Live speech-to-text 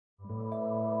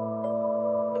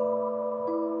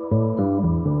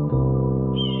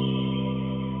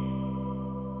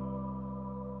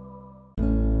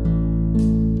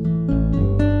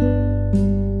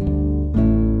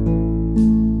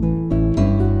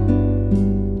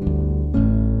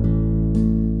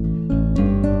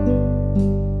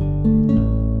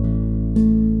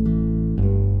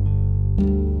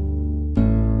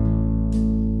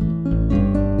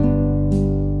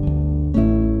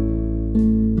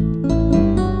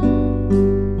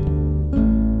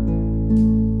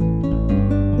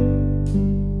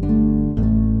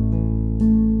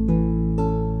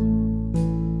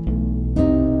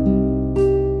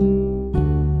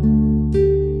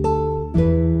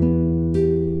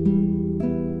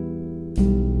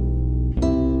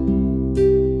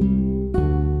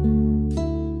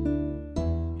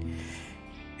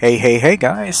Hey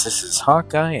guys, this is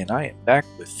Hawkeye and I am back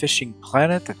with Fishing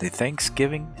Planet at the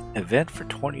Thanksgiving event for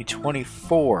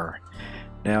 2024.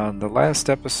 Now in the last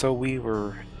episode we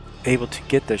were able to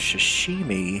get the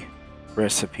sashimi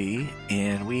recipe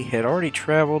and we had already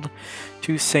traveled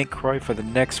to St. Croix for the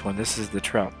next one. This is the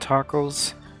trout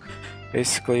tacos.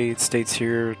 Basically it states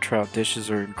here trout dishes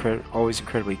are always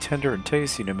incredibly tender and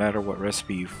tasty no matter what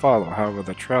recipe you follow. However,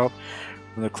 the trout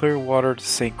from the clear water to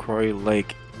St. Croix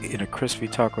Lake in a crispy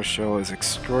taco shell is an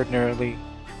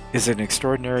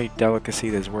extraordinary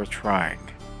delicacy that is worth trying.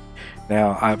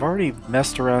 Now I've already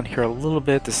messed around here a little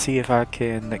bit to see if I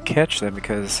can catch them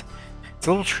because it's a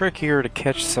little trickier to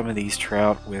catch some of these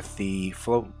trout with the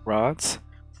float rods,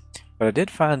 but I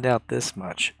did find out this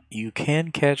much: you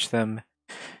can catch them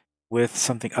with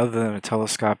something other than a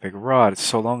telescopic rod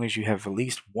so long as you have at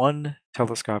least one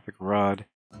telescopic rod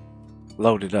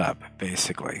loaded up,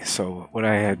 basically. So what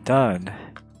I had done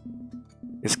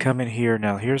is come in here.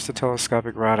 Now here's the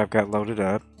telescopic rod I've got loaded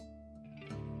up,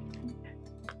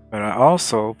 but I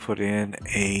also put in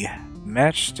a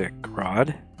matchstick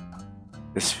rod,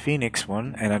 this Phoenix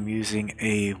one, and I'm using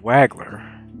a waggler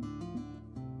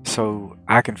so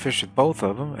I can fish with both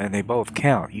of them and they both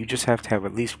count. You just have to have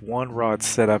at least one rod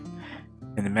set up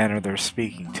in the manner they're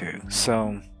speaking to.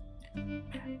 So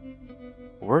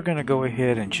we're gonna go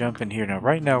ahead and jump in here. Now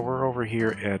right now we're over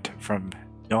here at from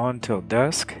dawn till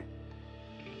dusk,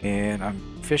 and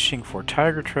I'm fishing for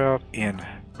Tiger Trout and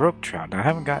Brook Trout. Now I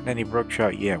haven't gotten any Brook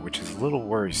Trout yet, which is a little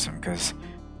worrisome because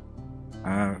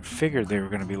I figured they were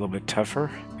going to be a little bit tougher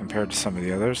compared to some of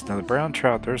the others. Now the Brown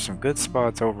Trout, there's some good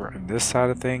spots over on this side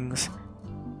of things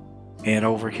and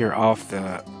over here off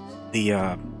the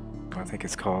I think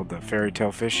it's called the fairy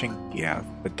tale fishing. Yeah,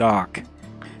 the dock.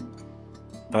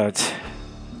 But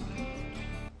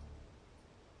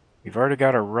we've already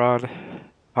got our rod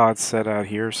pod set out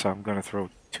here, so I'm going to throw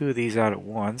two of these out at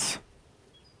once.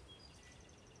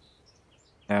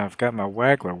 Now I've got my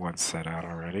waggler one set out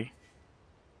already.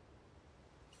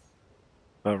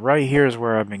 But right here is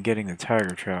where I've been getting the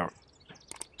Tiger Trout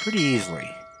pretty easily.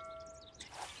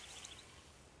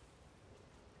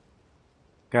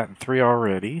 Gotten three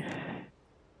already.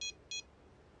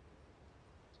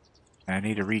 I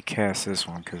need to recast this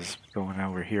one because it's going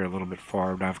over here a little bit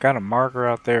far. But I've got a marker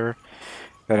out there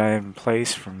that I have in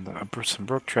place from some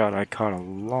Brook Trout I caught a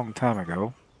long time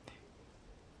ago.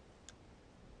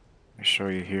 I'll show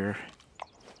you here.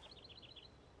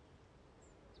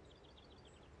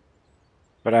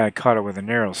 But I caught it with a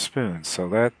narrow spoon, so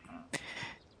that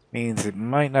means it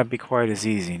might not be quite as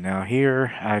easy. Now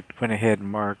here I went ahead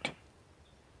and marked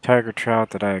Tiger Trout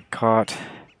that I had caught.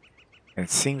 It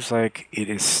seems like it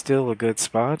is still a good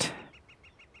spot.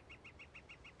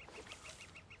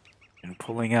 And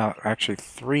pulling out actually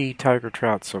 3 Tiger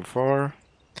Trout so far.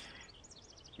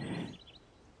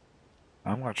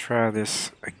 I'm going to try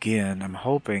this again. I'm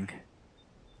hoping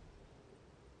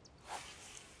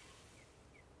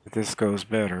that this goes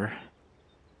better.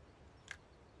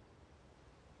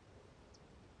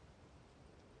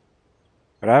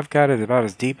 But I've got it about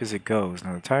as deep as it goes.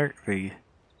 Now the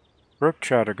Brook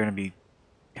Trout are going to be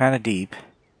kind of deep.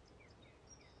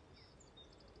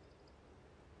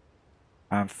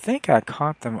 I think I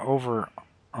caught them over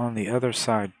on the other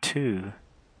side too,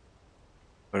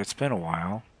 but it's been a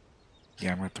while.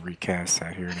 Yeah, I'm going to have to recast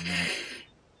that here in a minute.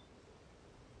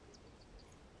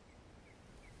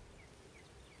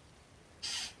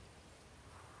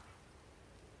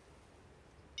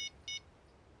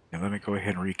 Now let me go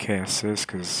ahead and recast this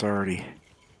because it's already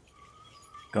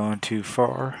gone too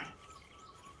far.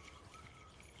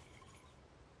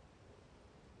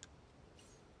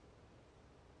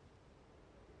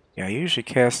 Yeah, I usually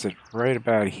cast it right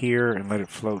about here and let it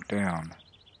float down.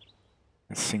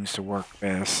 That seems to work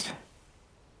best.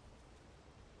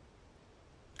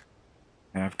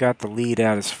 And I've got the lead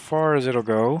out as far as it'll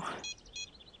go.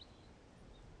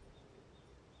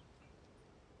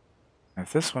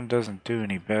 If this one doesn't do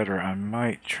any better, I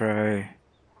might try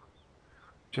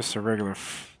just a regular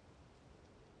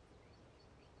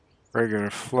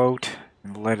float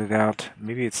and let it out.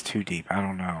 Maybe it's too deep, I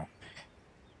don't know.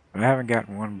 But I haven't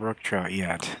gotten one brook trout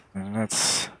yet, and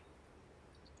that's...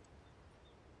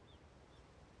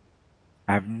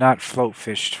 I have not float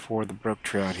fished for the brook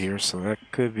trout here, so that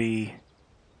could be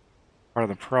part of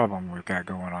the problem we've got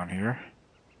going on here.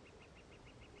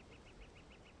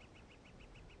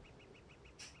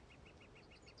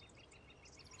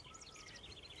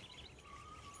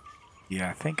 Yeah,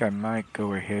 I think I might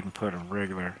go ahead and put a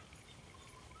regular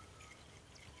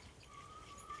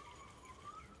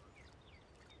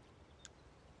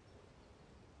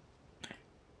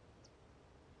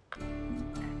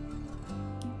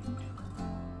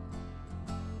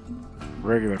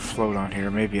float on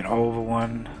here, maybe an oval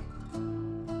one.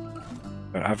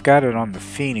 But I've got it on the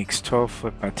Phoenix 12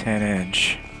 foot by 10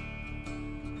 inch.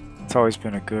 It's always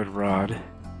been a good rod.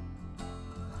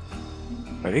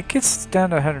 But it gets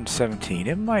down to 117.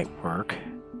 It might work.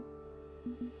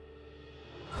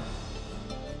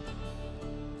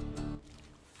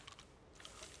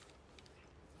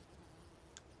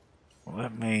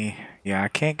 Let me... Yeah, I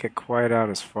can't get quite out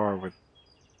as far with...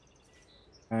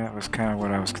 That was kind of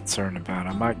what I was concerned about.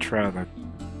 I might try the...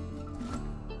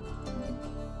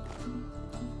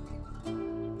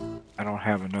 I don't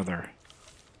have another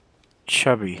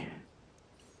chubby.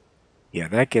 Yeah,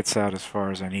 that gets out as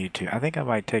far as I need to. I think I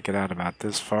might take it out about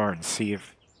this far and see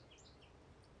if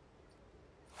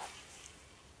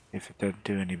it doesn't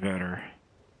do any better.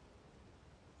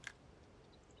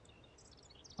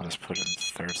 I'll just put it in the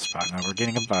third spot. Now we're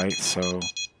getting a bite, so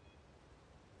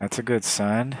that's a good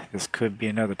sign. This could be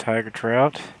another tiger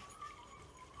trout.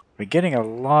 We're getting a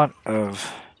lot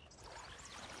of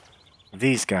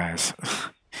these guys.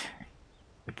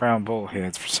 The brown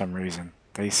bullheads, for some reason.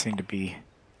 They seem to be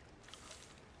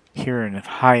here in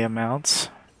high amounts.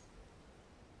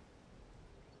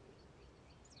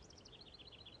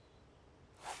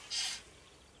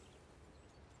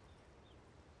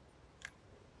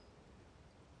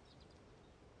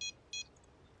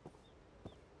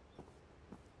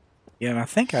 Yeah, and I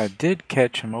think I did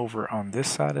catch him over on this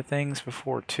side of things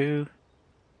before too.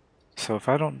 So if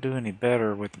I don't do any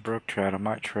better with the brook trout, I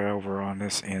might try over on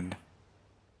this end.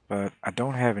 But I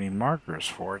don't have any markers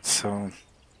for it, so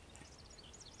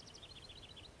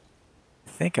I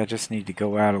think I just need to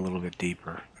go out a little bit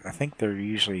deeper. I think they're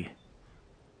usually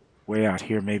way out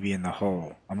here, maybe in the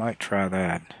hole. I might try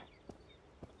that.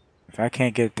 If I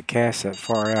can't get the cast that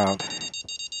far out...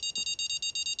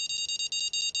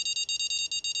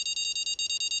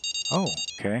 Oh,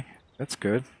 okay. That's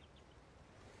good.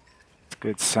 It's a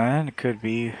good sign. It could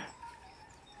be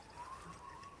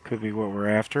what we're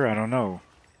after. I don't know.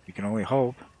 You can only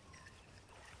hope.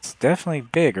 It's definitely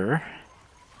bigger.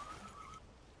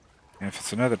 And if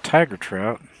it's another tiger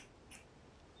trout,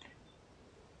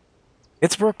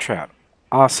 it's brook trout.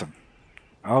 Awesome.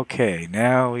 Okay,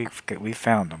 now we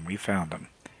found them. We found them.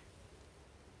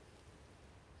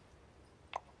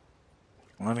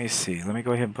 Let me see. Let me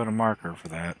go ahead and put a marker for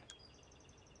that.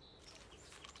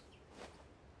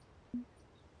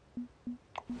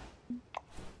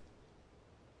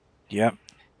 Yep,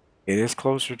 it is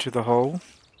closer to the hole.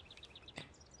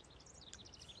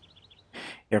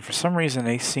 Yeah, for some reason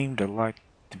they seem to like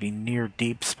to be near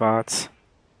deep spots.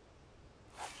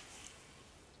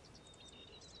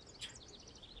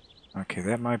 Okay,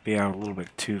 that might be out a little bit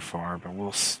too far, but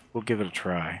we'll give it a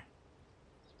try.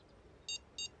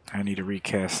 I need to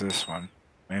recast this one.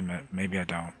 Wait a minute, maybe I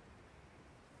don't.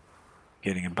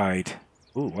 Getting a bite.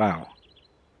 Ooh, wow.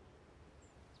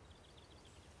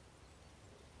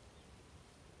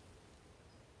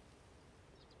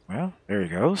 Well, there he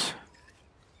goes.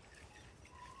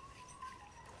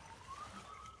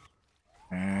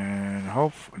 And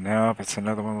nope, it's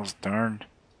another one of those darn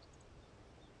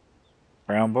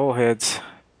brown bullheads.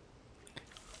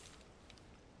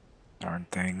 Darn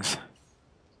things.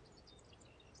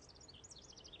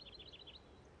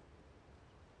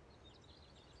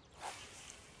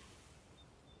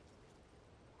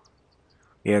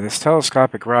 Yeah, this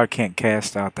telescopic rod can't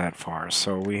cast out that far,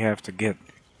 so we have to get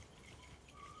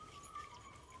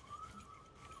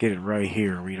it right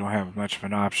here. We don't have much of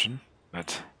an option,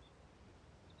 but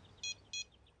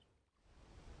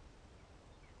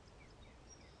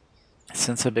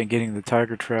since I've been getting the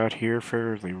tiger trout here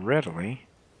fairly readily.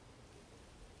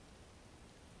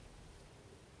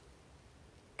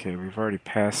 Okay, we've already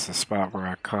passed the spot where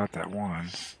I caught that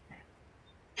one.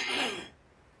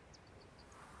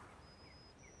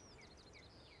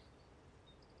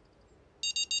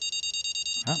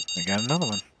 Oh, we got another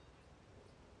one.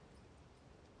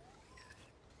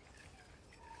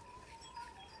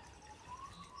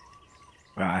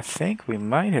 I think we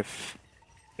might have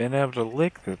been able to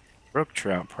lick the brook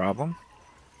trout problem.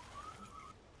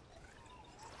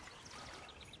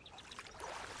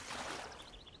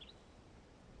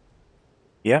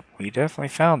 Yep, we definitely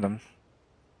found them.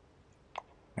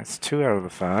 That's 2 out of the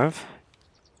 5.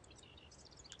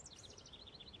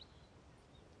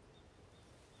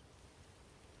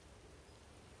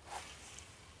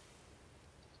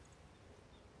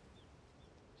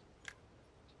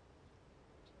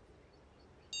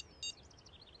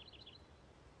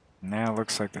 Now it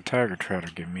looks like the tiger trout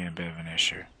are giving me a bit of an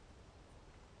issue.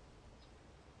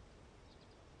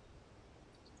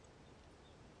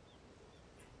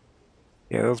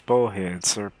 Yeah, those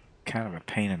bullheads are kind of a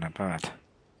pain in the butt.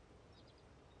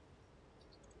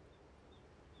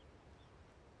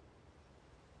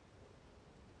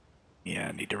 Yeah,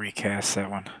 I need to recast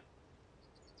that one.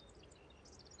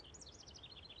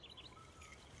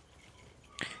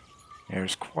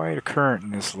 There's quite a current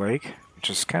in this lake, which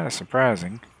is kind of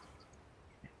surprising.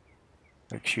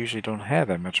 Lakes usually don't have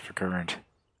that much of a current.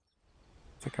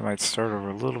 I think I might start over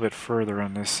a little bit further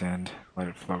on this end, let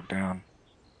it float down.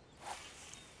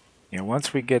 Yeah,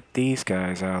 once we get these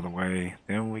guys out of the way,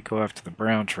 then we go after the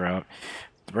brown trout.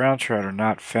 The brown trout are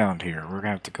not found here. We're going to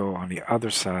have to go on the other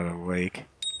side of the lake.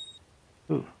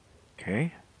 Ooh,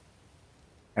 okay.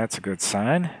 That's a good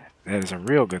sign. That is a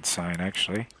real good sign,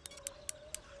 actually.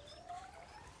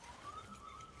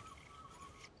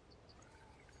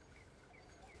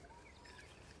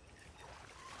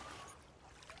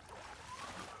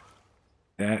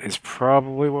 That is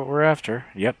probably what we're after.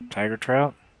 Yep, tiger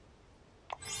trout.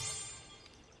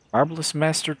 Barbless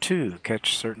Master 2.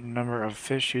 Catch certain number of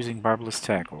fish using barbless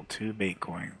tackle. 2 bait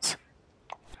coins.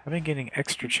 I've been getting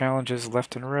extra challenges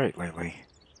left and right lately.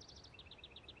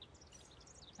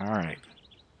 Alright.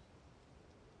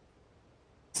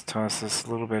 Let's toss this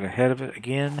a little bit ahead of it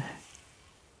again.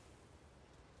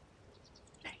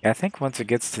 Yeah, I think once it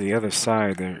gets to the other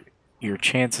side, your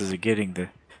chances of getting the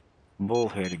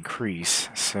bullhead increase,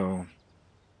 so...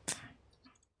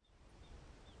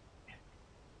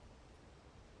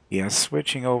 Yeah,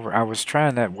 switching over. I was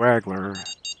trying that waggler.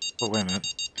 Oh, wait a minute.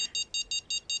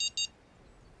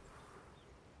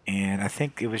 And I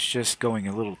think it was just going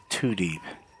a little too deep.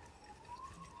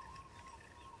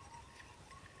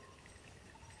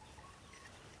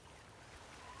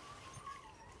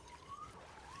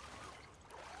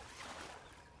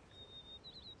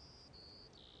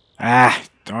 Ah,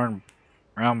 darn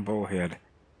brown bullhead.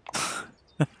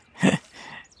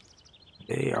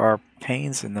 They are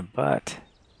pains in the butt.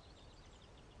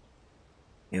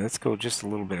 Yeah, let's go just a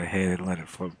little bit ahead and let it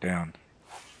float down.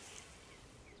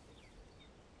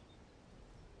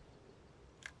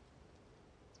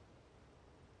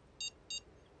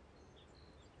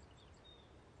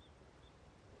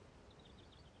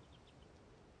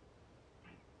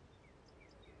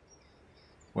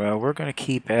 Well, we're going to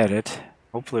keep at it.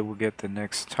 Hopefully we'll get the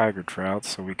next tiger trout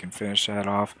so we can finish that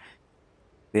off.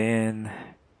 Then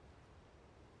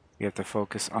we have to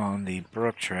focus on the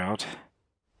brook trout.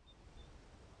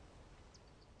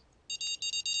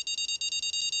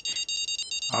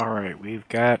 Alright, we've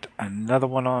got another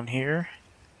one on here.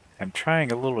 I'm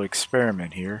trying a little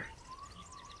experiment here.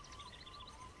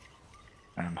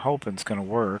 I'm hoping it's going to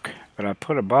work, but I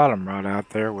put a bottom rod out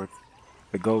there with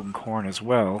the Golden Gorn as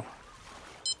well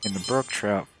in the brook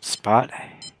trout spot.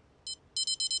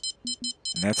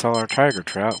 And that's all our tiger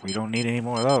trout. We don't need any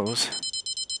more of those.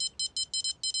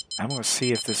 I'm going to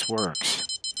see if this works.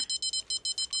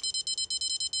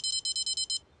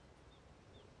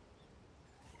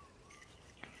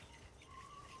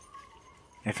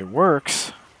 If it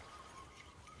works,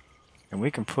 then we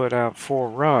can put out 4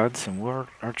 rods, and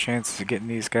our chances of getting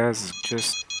these guys is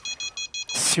just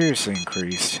seriously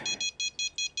increased.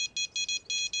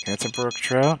 That's a brook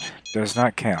trout. Does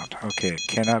not count. Okay, it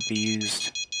cannot be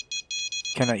used.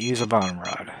 Cannot use a bottom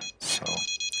rod. So,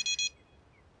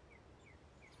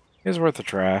 it's worth a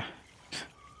try.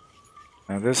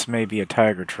 Now this may be a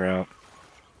tiger trout,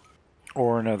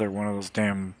 or another one of those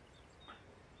damn...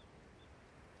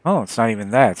 Oh, it's not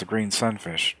even that. It's a green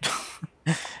sunfish.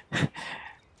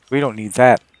 We don't need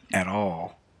that at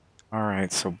all.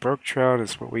 Alright, so brook trout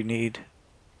is what we need.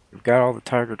 We've got all the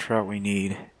tiger trout we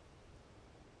need.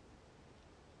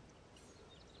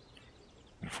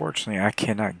 Unfortunately, I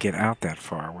cannot get out that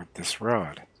far with this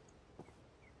rod.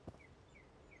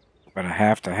 But I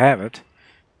have to have it.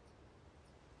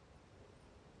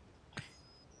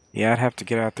 Yeah, I'd have to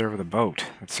get out there with a boat.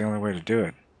 That's the only way to do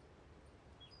it.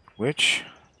 Which,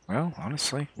 well,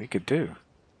 honestly, we could do.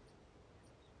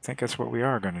 I think that's what we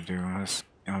are going to do,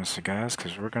 honestly, guys,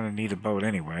 because we're going to need a boat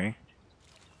anyway.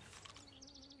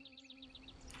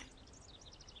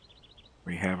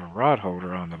 We have a rod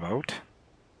holder on the boat.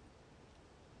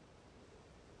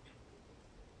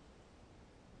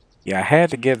 Yeah, I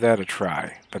had to give that a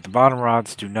try, but the bottom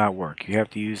rods do not work. You have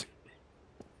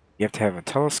to have a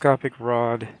telescopic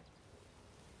rod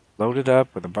loaded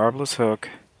up with a barbless hook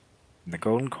and the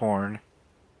Golden Gorn.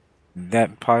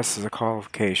 That passes the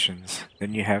qualifications.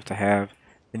 Then you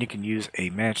can use a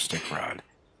matchstick rod.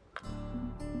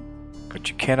 But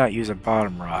you cannot use a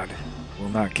bottom rod. It will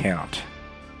not count.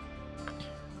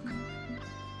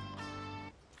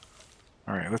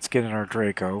 Alright, let's get in our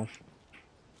Draco.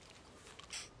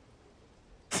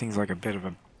 Seems like a bit of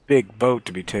a big boat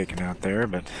to be taken out there,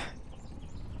 but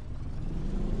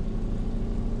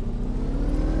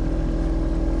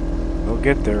we'll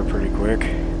get there pretty quick.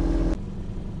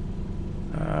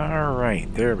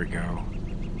 Alright, there we go.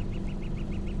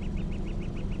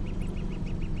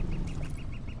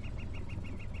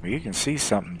 Well, you can see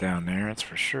something down there, that's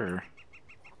for sure.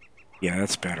 Yeah,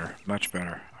 that's better. Much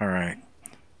better. Alright.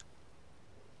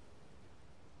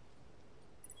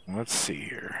 Let's see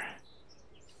here.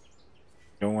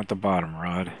 Don't want the bottom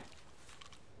rod.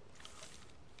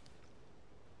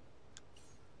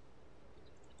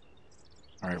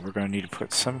 Alright, we're going to need to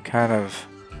put some kind of...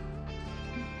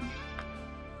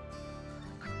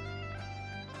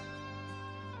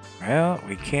 Well,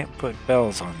 we can't put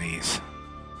bells on these.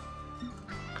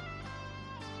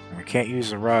 And we can't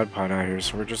use the rod pot out here,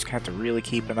 so we're just going to have to really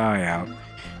keep an eye out.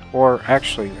 Or,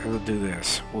 actually, we'll do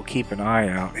this. We'll keep an eye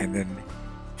out and then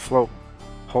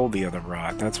hold the other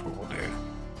rod. That's what we'll do.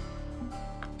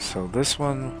 So this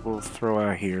one we'll throw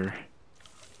out here.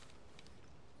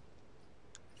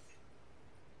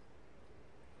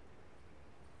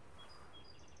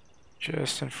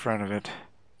 Just in front of it.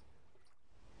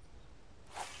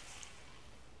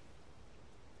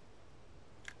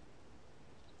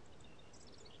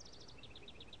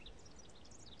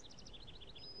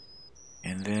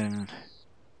 And then...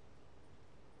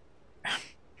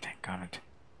 Thank God.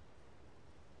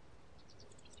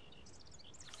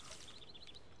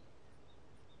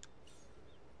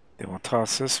 Then we'll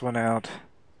toss this one out.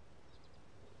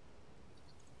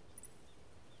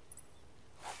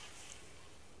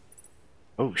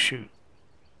 Oh, shoot.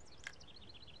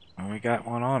 Well, we got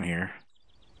one on here.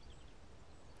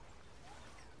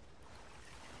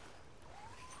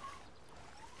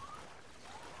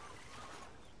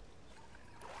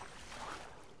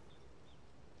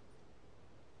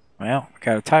 Well, we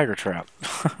got a Tiger Trout.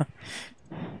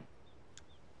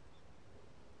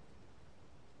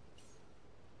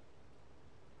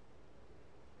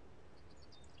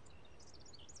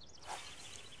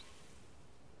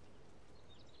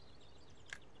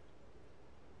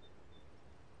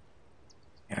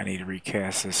 I need to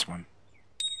recast this one.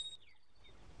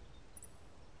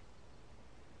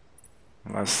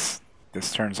 Unless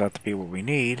this turns out to be what we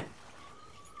need.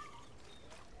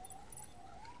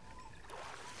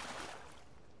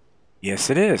 Yes,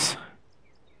 it is.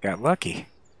 Got lucky.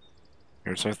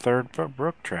 Here's our third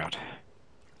Brook Trout.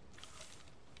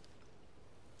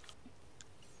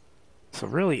 So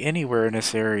really anywhere in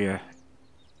this area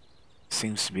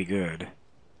seems to be good.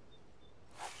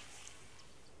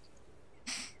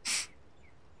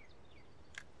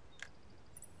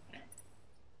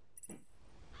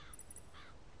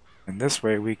 And this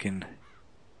way we can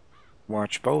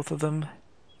watch both of them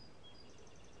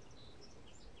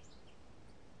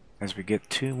as we get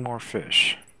two more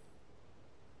fish.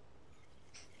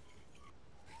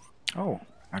 Oh,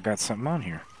 I got something on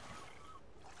here.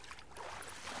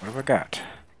 What have I got?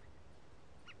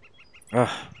 Ugh.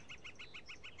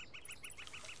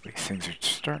 These things are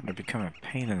starting to become a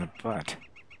pain in the butt.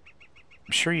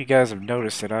 I'm sure you guys have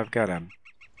noticed that I've got a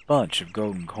bunch of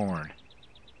Golden Gorn.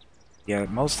 Yeah,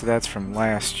 most of that's from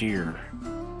last year.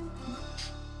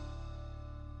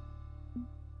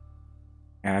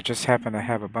 And I just happen to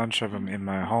have a bunch of them in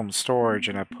my home storage,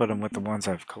 and I put them with the ones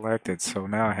I've collected. So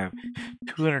now I have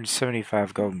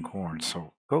 275 Golden Gorn.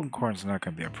 So Golden Gorn's not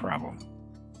going to be a problem.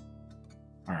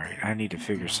 Alright, I need to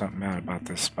figure something out about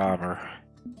this bobber.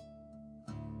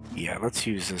 Yeah, let's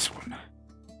use this one.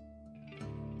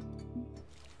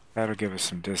 That'll give us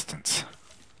some distance.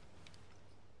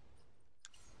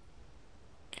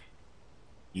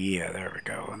 Yeah, there we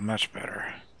go. Much better.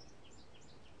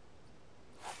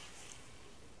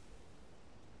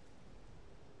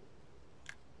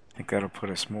 I think that'll put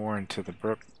us more into the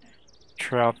Brook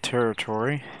Trout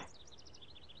territory.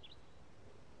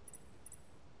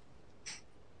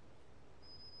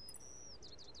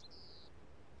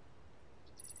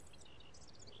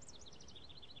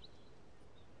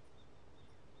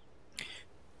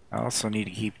 I also need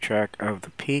to keep track of the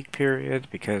peak period,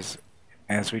 because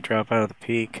as we drop out of the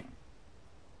peak,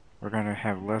 we're going to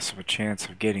have less of a chance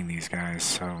of getting these guys,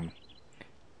 so...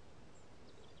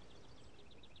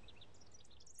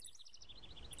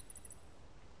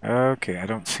 Okay, I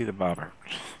don't see the bobber.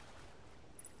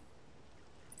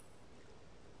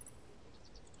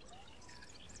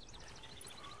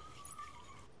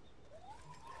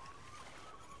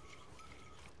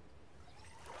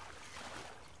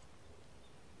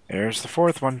 There's the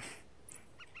fourth one.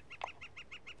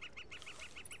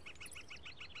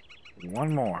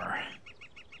 One more.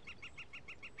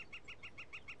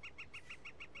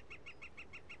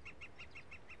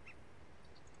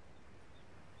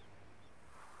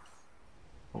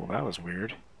 Oh, that was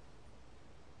weird.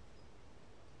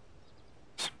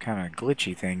 Some kind of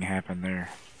glitchy thing happened there.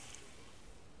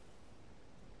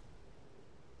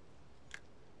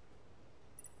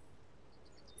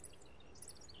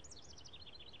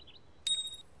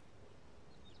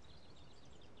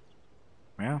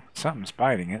 Well, something's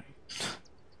biting it.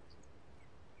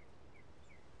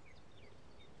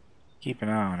 Keep an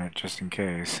eye on it just in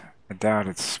case. I doubt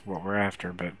it's what we're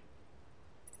after, but...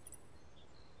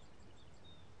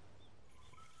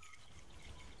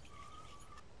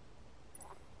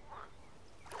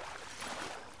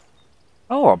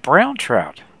 Oh, a brown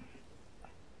trout.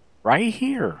 Right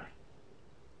here.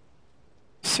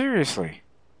 Seriously.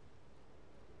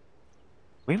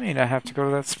 We may not have to go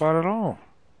to that spot at all.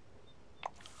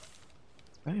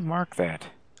 Let me mark that.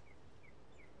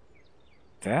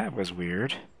 That was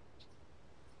weird.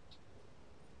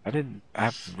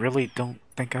 I really don't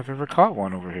think I've ever caught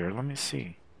one over here. Let me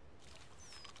see.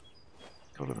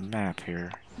 Go to the map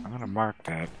here. I'm gonna mark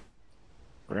that.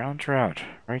 Brown trout,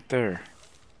 right there.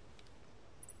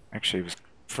 Actually, it was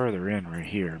further in right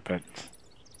here, but...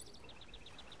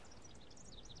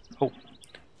 Oh.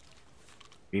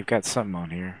 We've got something on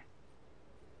here.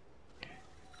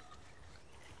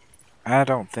 I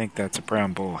don't think that's a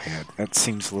brown bullhead. That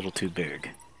seems a little too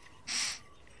big.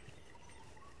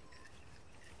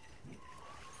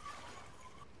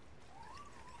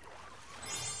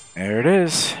 There it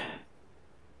is.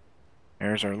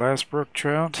 There's our last brook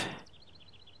trout.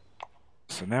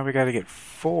 So now we got to get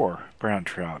 4 brown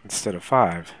trout instead of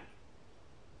 5.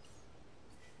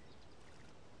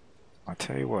 I'll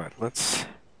tell you what, let's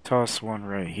toss one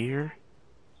right here.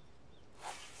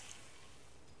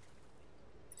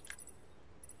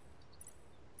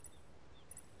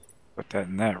 Put that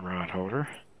in that rod holder.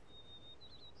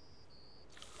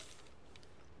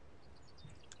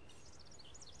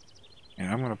 And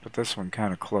I'm going to put this one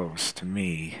kind of close to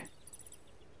me.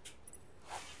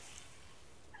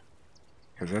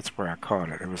 Because that's where I caught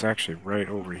it. It was actually right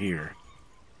over here.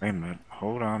 Wait a minute.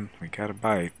 Hold on. We got a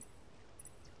bite.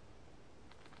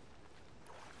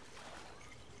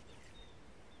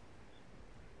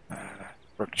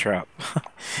 Brook trout.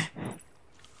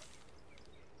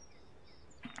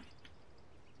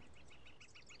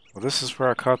 Well, this is where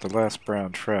I caught the last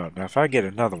brown trout. Now, if I get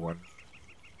another one...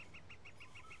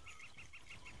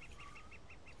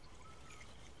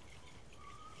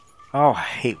 Oh, I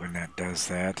hate when that does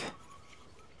that.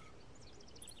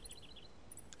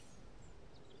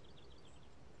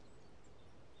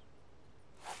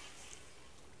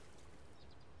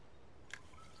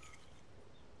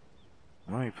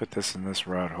 Let me put this in this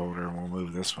rod holder and we'll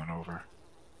move this one over.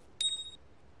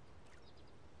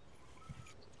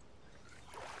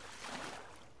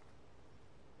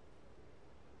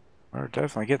 We're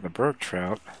definitely getting the brook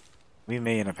trout. We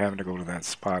may end up having to go to that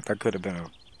spot. That could have been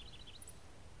a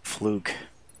fluke.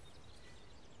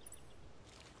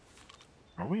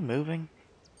 Are we moving?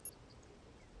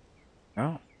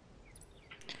 No.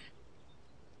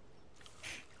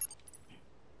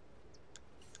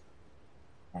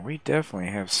 Well, we definitely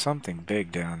have something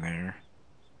big down there.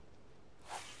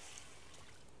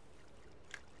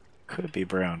 Could be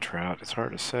brown trout. It's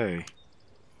hard to say.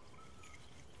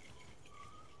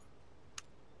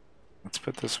 Let's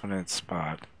put this one in its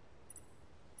spot.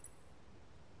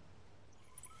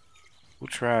 We'll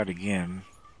try it again.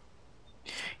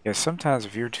 Yeah, sometimes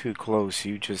if you're too close,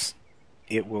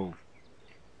 it will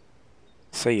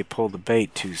say you pull the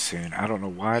bait too soon. I don't know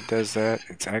why it does that.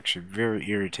 It's actually very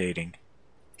irritating.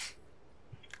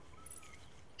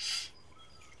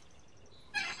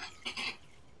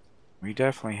 We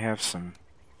definitely have some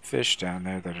fish down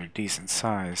there that are decent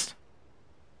sized.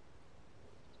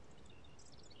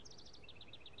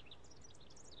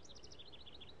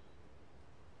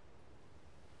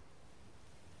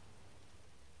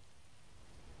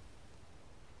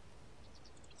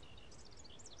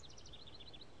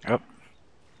 Yep.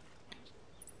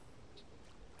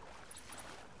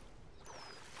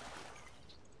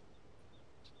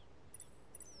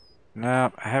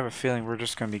 No, I have a feeling we're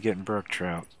just going to be getting brook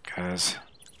trout, guys.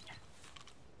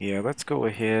 Yeah, let's go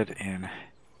ahead and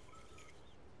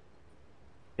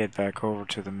head back over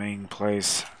to the main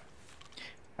place.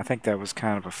 I think that was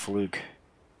kind of a fluke.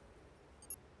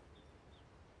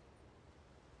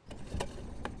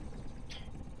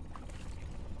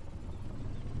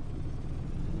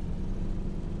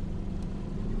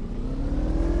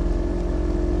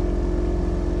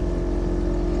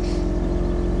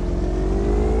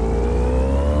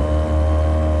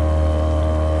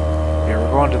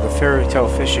 Going to the fairy tale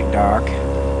fishing dock.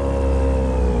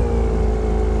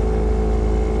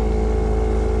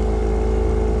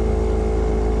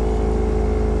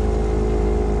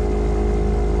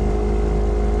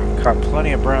 I've caught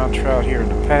plenty of brown trout here in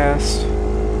the past.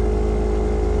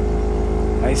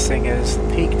 Nice thing is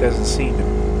the peak doesn't seem to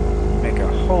make a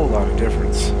whole lot of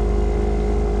difference.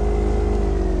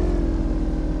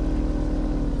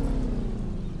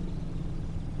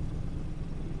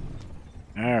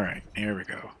 Alright, here we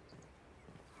go.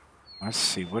 Let's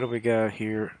see, what do we got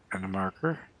here on the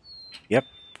marker? Yep,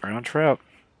 brown trout.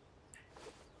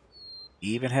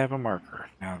 Even have a marker.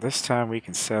 Now this time we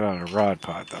can set out a rod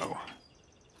pod though.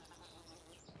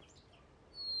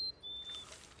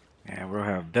 And we'll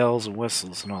have bells and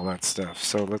whistles and all that stuff.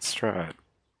 So let's try it.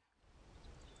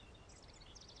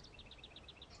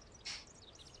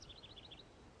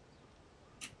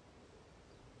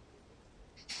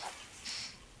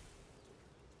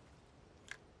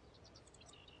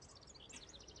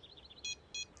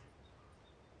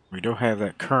 We don't have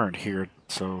that current here,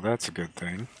 so that's a good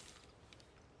thing.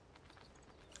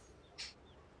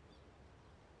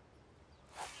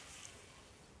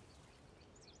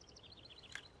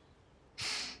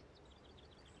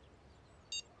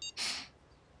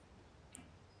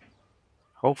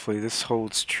 Hopefully this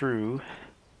holds true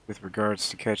with regards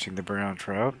to catching the brown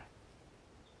trout.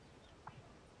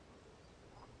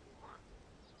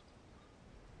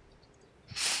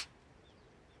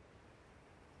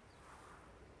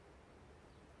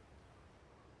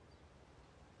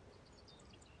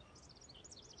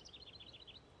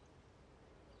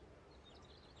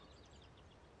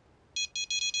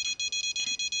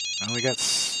 Well, we got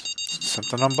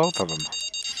something on both of them.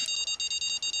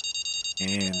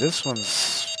 And this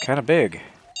one's kind of big.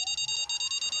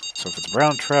 So if it's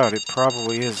brown trout, it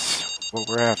probably is what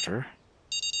we're after.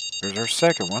 There's our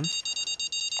second one.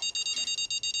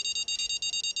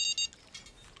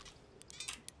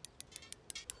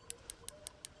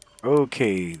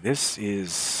 Okay, this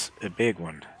is a big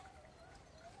one.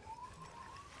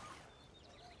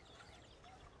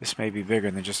 This may be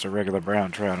bigger than just a regular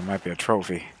brown trout. It might be a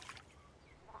trophy.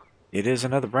 It is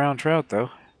another brown trout,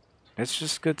 though. It's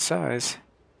just good size.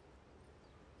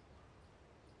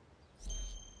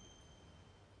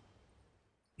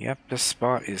 Yep, this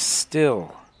spot is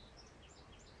still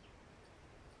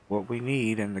what we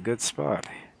need in the good spot.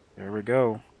 There we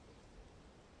go.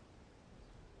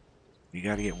 We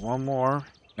got to get one more.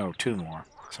 No, two more.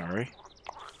 Sorry.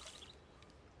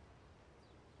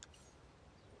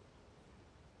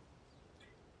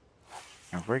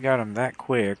 Now, if we got them that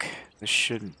quick, this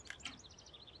shouldn't,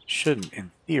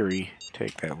 in theory,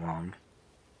 take that long.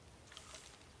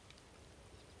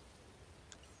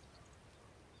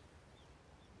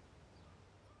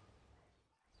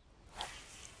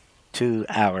 Two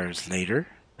hours later.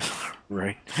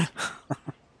 Right.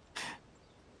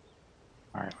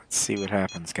 Alright, let's see what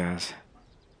happens, guys.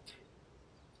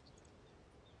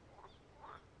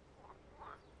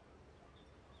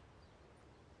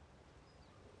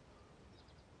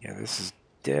 Yeah, this is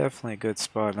definitely a good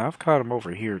spot. And I've caught them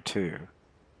over here, too.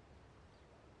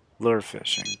 Lure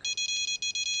fishing.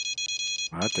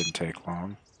 Well, that didn't take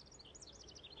long.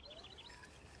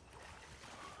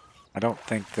 I don't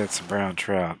think that's a brown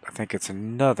trout. I think it's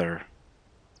another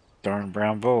darn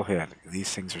brown bullhead.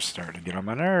 These things are starting to get on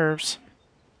my nerves.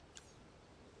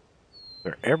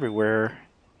 They're everywhere.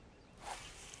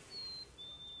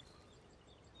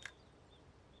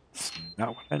 It's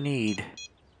not what I need.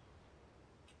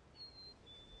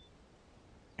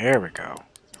 There we go.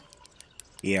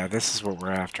 Yeah, this is what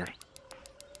we're after.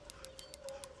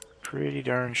 Pretty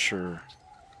darn sure.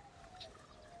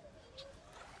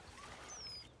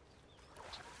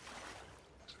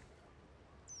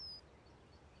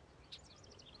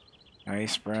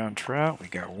 Nice brown trout. We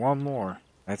got one more.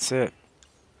 That's it.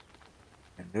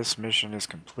 And this mission is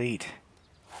complete.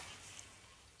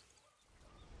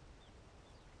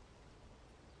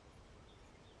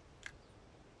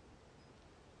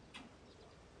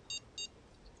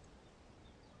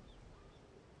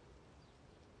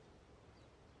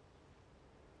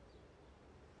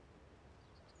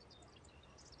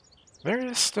 There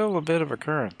is still a bit of a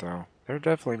current, though. they're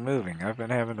definitely moving. I've been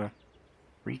having to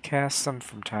recast them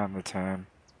from time to time.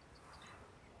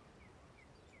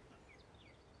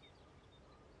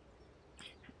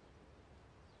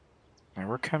 And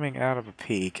we're coming out of a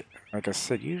peak. Like I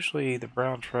said, usually the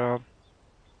brown trout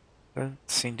doesn't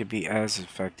seem to be as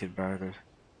affected by the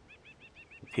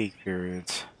peak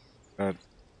periods, but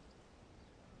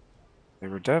they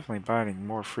were definitely biting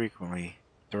more frequently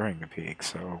during the peak,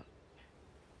 so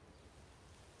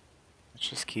let's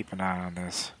just keep an eye on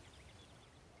this.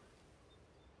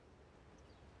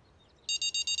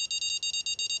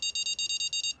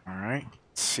 Alright,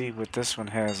 let's see what this one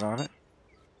has on it.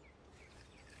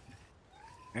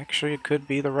 Actually, it could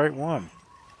be the right one.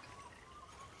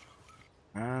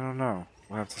 I don't know.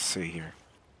 We'll have to see here.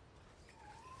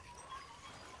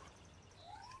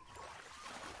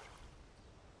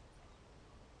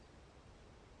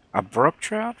 A brook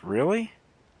trout? Really?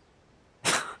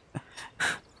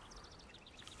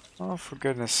 Oh, for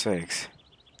goodness sakes.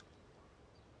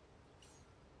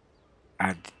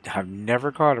 I've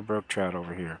never caught a brook trout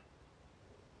over here.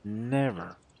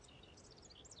 Never.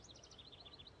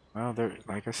 Well, there,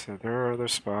 like I said, there are other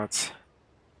spots.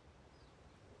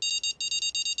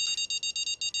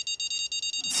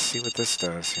 Let's see what this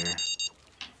does here.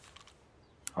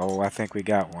 Oh, I think we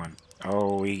got one.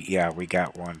 Oh, yeah, we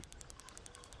got one.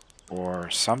 Or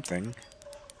something.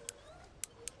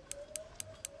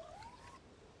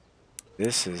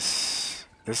 This is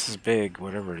big,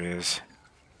 whatever it is.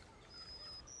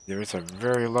 Either it's a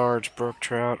very large brook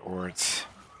trout or it's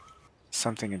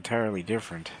something entirely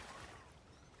different.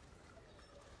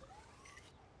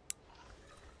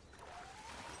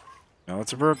 No,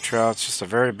 it's a brook trout, it's just a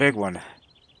very big one.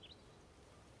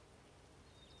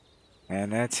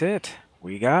 And that's it.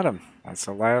 We got him. That's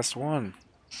the last one.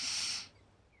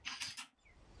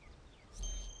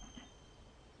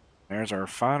 There's our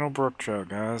final brook trout,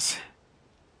 guys.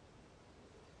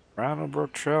 Final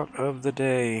brook trout of the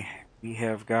day. We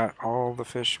have got all the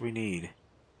fish we need.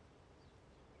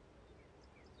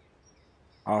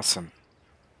 Awesome.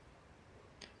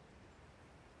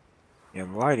 Yeah,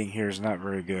 the lighting here is not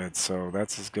very good, so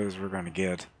that's as good as we're going to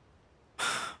get.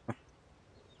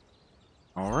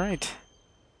 Alright.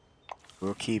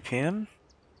 We'll keep him.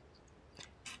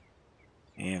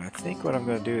 And I think what I'm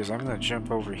going to do is I'm going to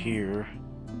jump over here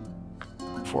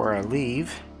before I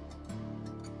leave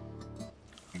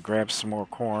and grab some more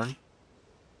corn.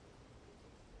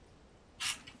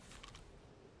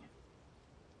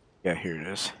 Yeah, here it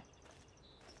is.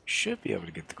 Should be able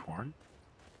to get the corn.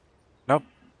 Nope.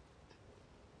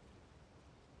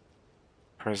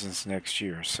 Presents next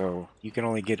year, so you can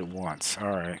only get it once.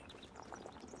 Alright.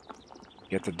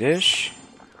 Get the dish.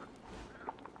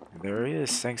 And there it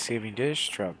is. Thanksgiving dish,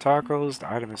 trout tacos.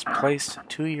 The item is placed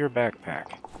to your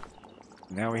backpack.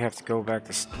 Now we have to go back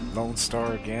to Lone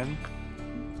Star again.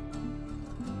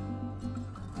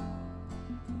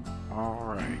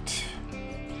 Alright.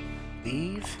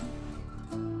 Leave.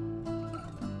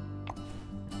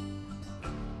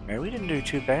 Man, we didn't do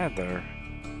too bad there.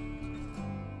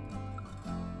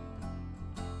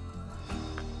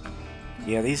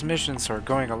 Yeah, these missions are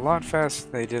going a lot faster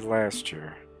than they did last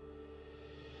year.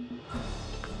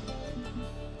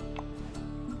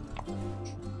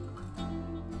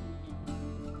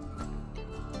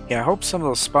 Yeah, I hope some of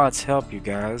those spots help you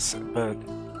guys, but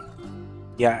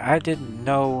yeah, I didn't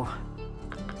know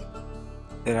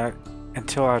that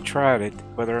until I tried it,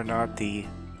 whether or not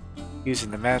using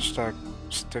the matchstick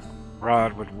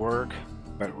rod would work,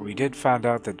 but we did find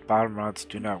out that bottom rods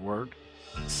do not work,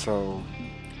 so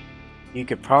you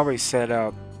could probably set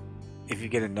out, if you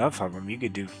get enough of them, you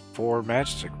could do 4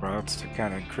 matchstick rods to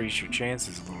kind of increase your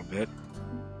chances a little bit.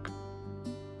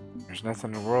 There's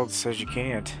nothing in the world that says you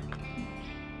can't.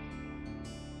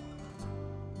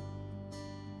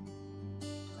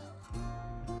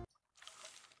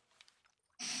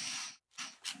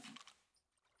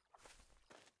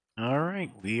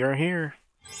 Alright, we are here.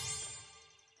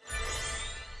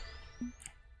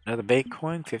 Another bait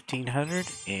coin, 1500,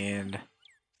 and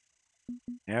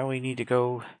now we need to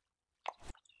go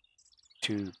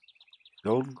to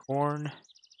Golden Gorn,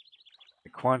 the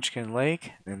Quanchkin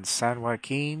Lake, then San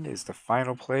Joaquin is the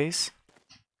final place.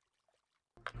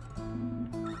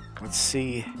 Let's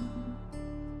see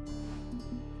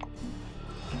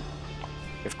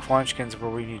if Quanchkin's where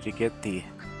we need to get the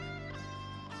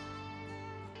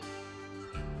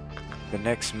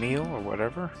next meal or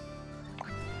whatever.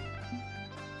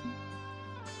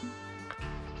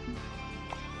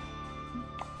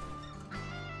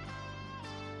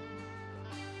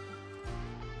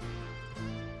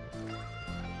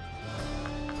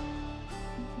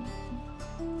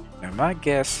 Now my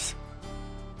guess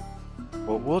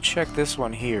we'll check this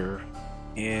one here,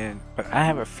 but I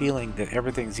have a feeling that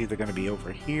everything's either going to be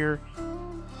over here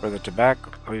for the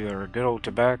tobacco, either a good old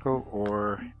tobacco,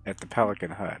 or at the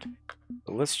Pelican Hut.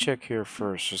 But let's check here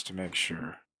first just to make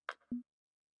sure.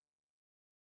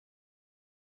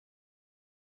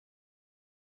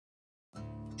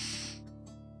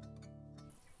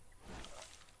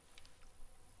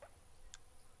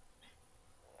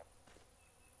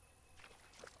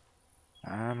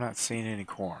 I'm not seeing any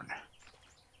corn.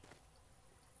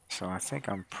 So I think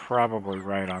I'm probably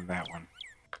right on that one.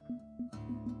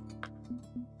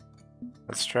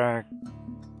 Let's try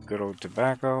good old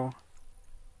tobacco.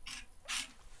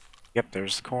 Yep,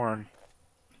 there's the corn.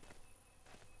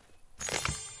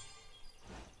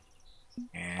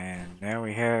 And now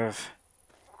we have...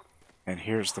 And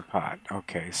here's the pot.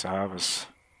 Okay, so I was...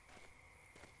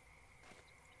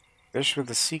 Fish with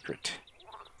a secret.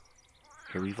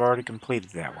 Okay, we've already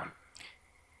completed that one.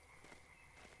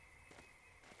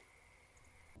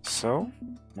 So,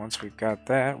 once we've got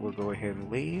that, we'll go ahead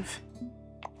and leave.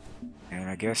 And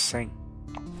I guess San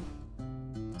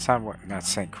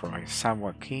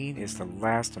Joaquin is the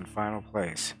last and final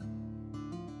place.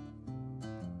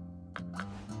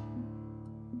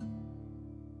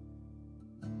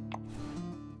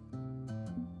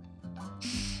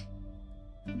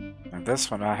 Now this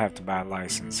one I have to buy a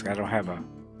license. I don't have a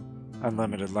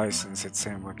unlimited license at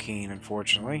San Joaquin,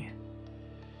 unfortunately.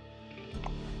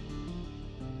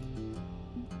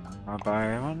 I'll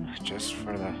buy one just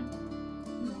for the...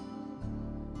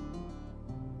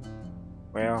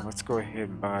 Well, let's go ahead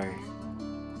and buy...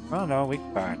 Well, no, we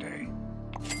can buy a day.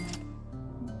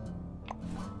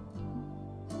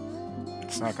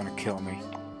 It's not going to kill me.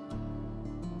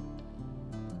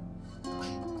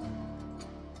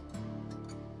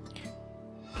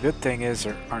 The good thing is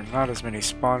there are not as many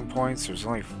spawn points. There's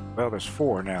only... Well, there's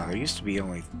 4 now. There used to be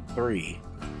only 3.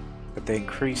 But they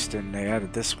increased and they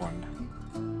added this one.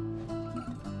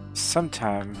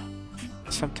 Sometime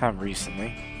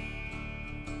recently.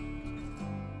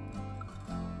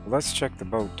 Let's check the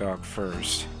boat dock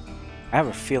first. I have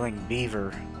a feeling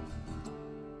Beaver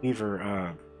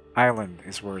Island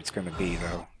is where it's going to be,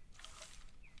 though.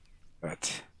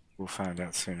 But we'll find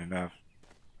out soon enough.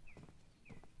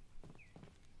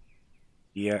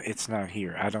 Yeah, it's not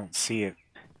here. I don't see it.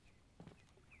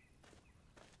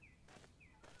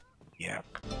 Yeah.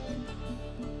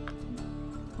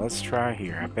 Let's try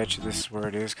here. I bet you this is where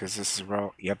it is, because this is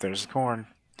raw. Yep, there's the corn.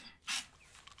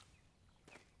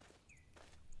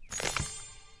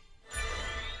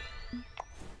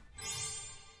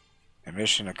 And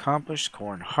mission accomplished.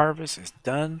 Corn harvest is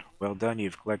done. Well done.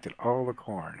 You've collected all the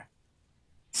corn.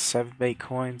 7 bait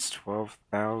coins,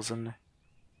 12,000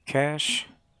 cash.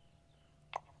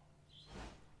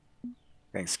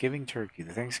 Thanksgiving turkey.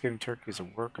 The Thanksgiving turkey is a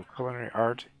work of culinary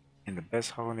art in the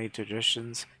best holiday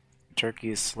traditions. The turkey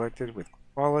is selected with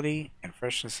quality and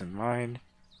freshness in mind,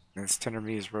 and its tender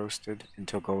meat is roasted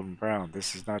until golden brown.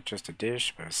 This is not just a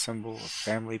dish, but a symbol of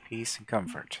family, peace, and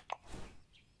comfort.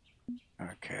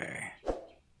 Okay.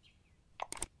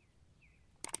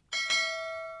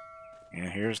 And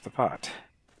here's the pot.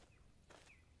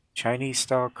 Chinese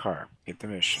style carp. Get the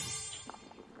mission.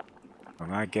 Well,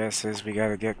 my guess is we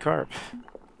gotta get carp.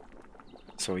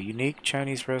 So a unique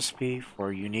Chinese recipe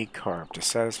for a unique carp. To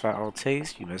satisfy all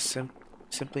tastes, you must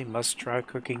simply must try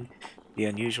cooking the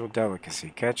unusual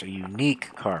delicacy. Catch a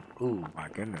unique carp. Ooh, my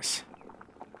goodness.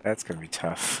 That's gonna be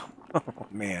tough. Oh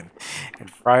man.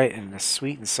 And fry it in a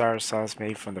sweet and sour sauce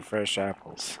made from the fresh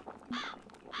apples.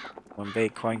 1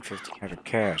 bait coin, 1,500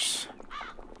 cash.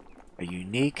 A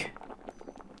unique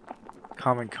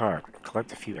common carp.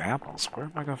 Collect a few apples. Where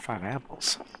am I gonna find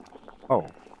apples?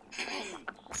 Oh.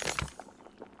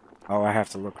 Oh, I have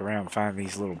to look around and find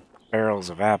these little barrels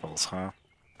of apples, huh?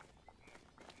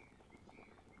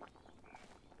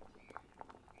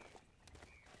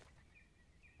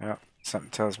 Well,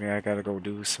 something tells me I gotta go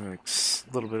do some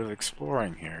little bit of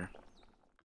exploring here.